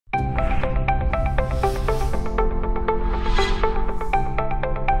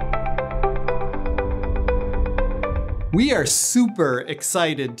We are super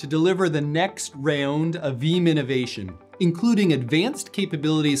excited to deliver the next round of Veeam innovation, including advanced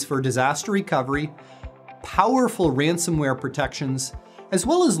capabilities for disaster recovery, powerful ransomware protections, as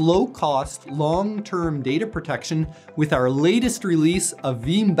well as low-cost, long-term data protection with our latest release of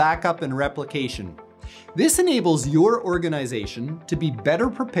Veeam Backup and Replication. This enables your organization to be better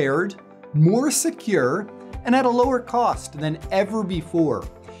prepared, more secure, and at a lower cost than ever before.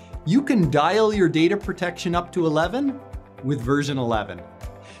 You can dial your data protection up to 11 with version 11.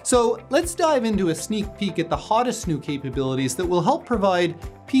 So let's dive into a sneak peek at the hottest new capabilities that will help provide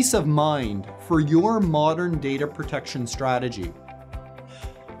peace of mind for your modern data protection strategy.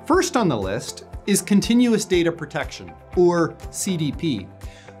 First on the list is Continuous Data Protection, or CDP,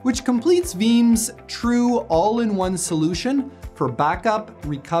 which completes Veeam's true all-in-one solution for backup,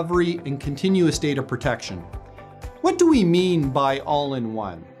 recovery, and continuous data protection. What do we mean by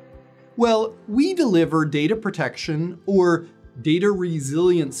all-in-one? Well, we deliver data protection or data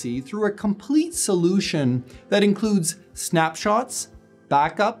resiliency through a complete solution that includes snapshots,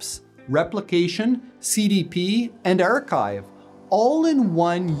 backups, replication, CDP, and archive, all in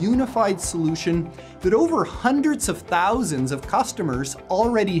one unified solution that over hundreds of thousands of customers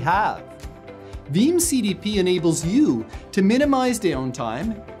already have. Veeam CDP enables you to minimize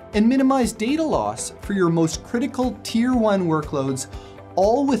downtime and minimize data loss for your most critical Tier 1 workloads,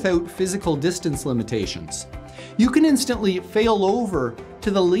 all without physical distance limitations. You can instantly fail over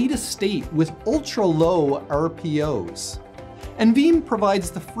to the latest state with ultra-low RPOs. And Veeam provides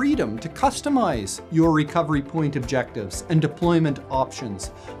the freedom to customize your recovery point objectives and deployment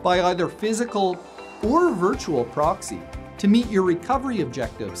options by either physical or virtual proxy to meet your recovery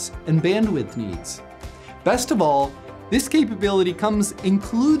objectives and bandwidth needs. Best of all, this capability comes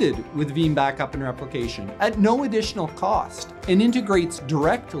included with Veeam Backup and Replication at no additional cost and integrates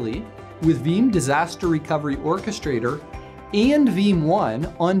directly with Veeam Disaster Recovery Orchestrator and Veeam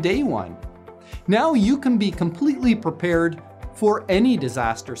One on day one. Now you can be completely prepared for any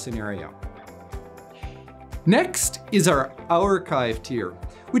disaster scenario. Next is our archive tier,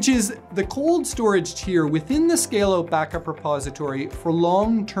 which is the cold storage tier within the scale-out backup repository for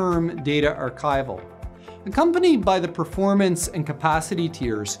long-term data archival. Accompanied by the performance and capacity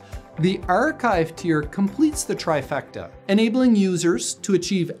tiers, the archive tier completes the trifecta, enabling users to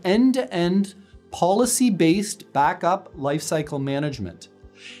achieve end-to-end policy-based backup lifecycle management.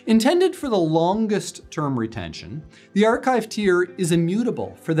 Intended for the longest term retention, the archive tier is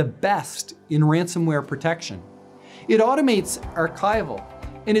immutable for the best in ransomware protection. It automates archival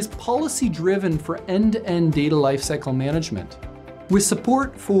and is policy-driven for end-to-end data lifecycle management. With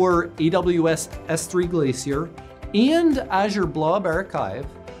support for AWS S3 Glacier and Azure Blob Archive,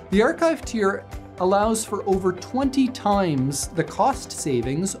 the archive tier allows for over 20 times the cost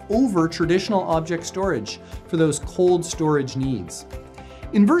savings over traditional object storage for those cold storage needs.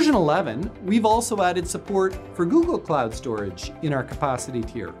 In version 11, we've also added support for Google Cloud Storage in our capacity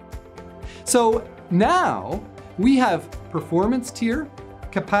tier. So now we have performance tier,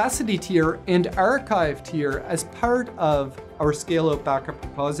 capacity tier, and archive tier as part of our scale-out backup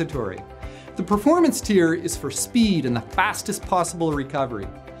repository. The performance tier is for speed and the fastest possible recovery.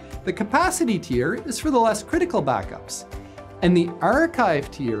 The capacity tier is for the less critical backups. And the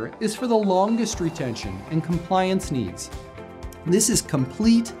archive tier is for the longest retention and compliance needs. This is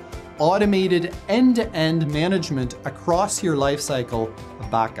complete, automated, end-to-end management across your lifecycle of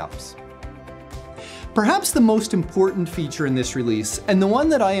backups. Perhaps the most important feature in this release, and the one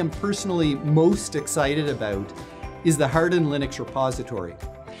that I am personally most excited about, is the Hardened Linux repository.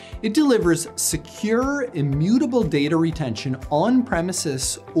 It delivers secure, immutable data retention on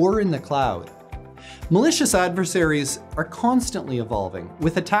premises or in the cloud. Malicious adversaries are constantly evolving,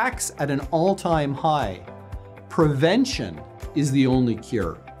 with attacks at an all-time high. Prevention is the only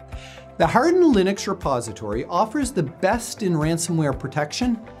cure. The Hardened Linux repository offers the best in ransomware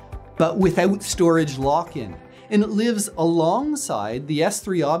protection, but without storage lock-in, and it lives alongside the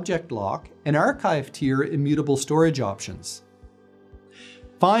S3 object lock and archive tier immutable storage options.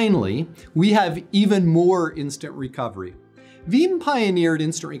 Finally, we have even more instant recovery. Veeam pioneered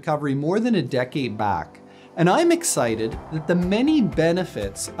instant recovery more than a decade back, and I'm excited that the many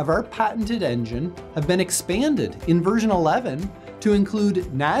benefits of our patented engine have been expanded in version 11 to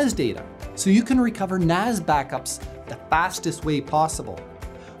include NAS data, so you can recover NAS backups the fastest way possible.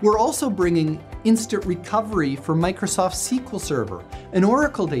 We're also bringing instant recovery for Microsoft SQL Server and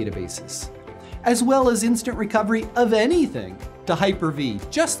Oracle databases, as well as instant recovery of anything to Hyper-V,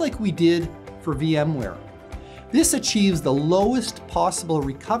 just like we did for VMware. This achieves the lowest possible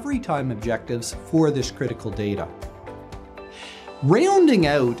recovery time objectives for this critical data. Rounding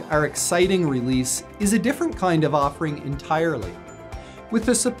out our exciting release is a different kind of offering entirely. With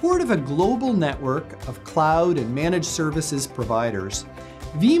the support of a global network of cloud and managed services providers,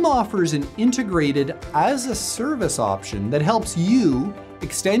 Veeam offers an integrated as-a-service option that helps you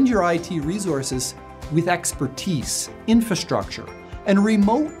extend your IT resources with expertise, infrastructure, and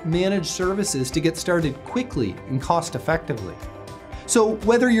remote managed services to get started quickly and cost-effectively. So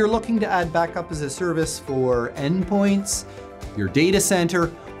whether you're looking to add backup as a service for endpoints, your data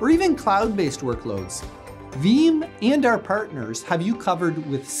center, or even cloud-based workloads, Veeam and our partners have you covered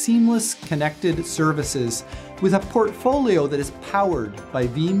with seamless connected services with a portfolio that is powered by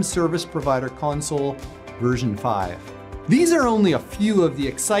Veeam Service Provider Console version 5. These are only a few of the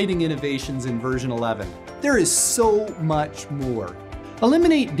exciting innovations in version 11. There is so much more.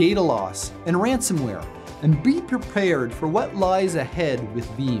 Eliminate data loss and ransomware, and be prepared for what lies ahead with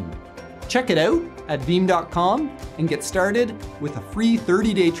Veeam. Check it out at veeam.com and get started with a free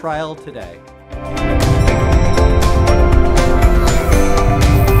 30-day trial today.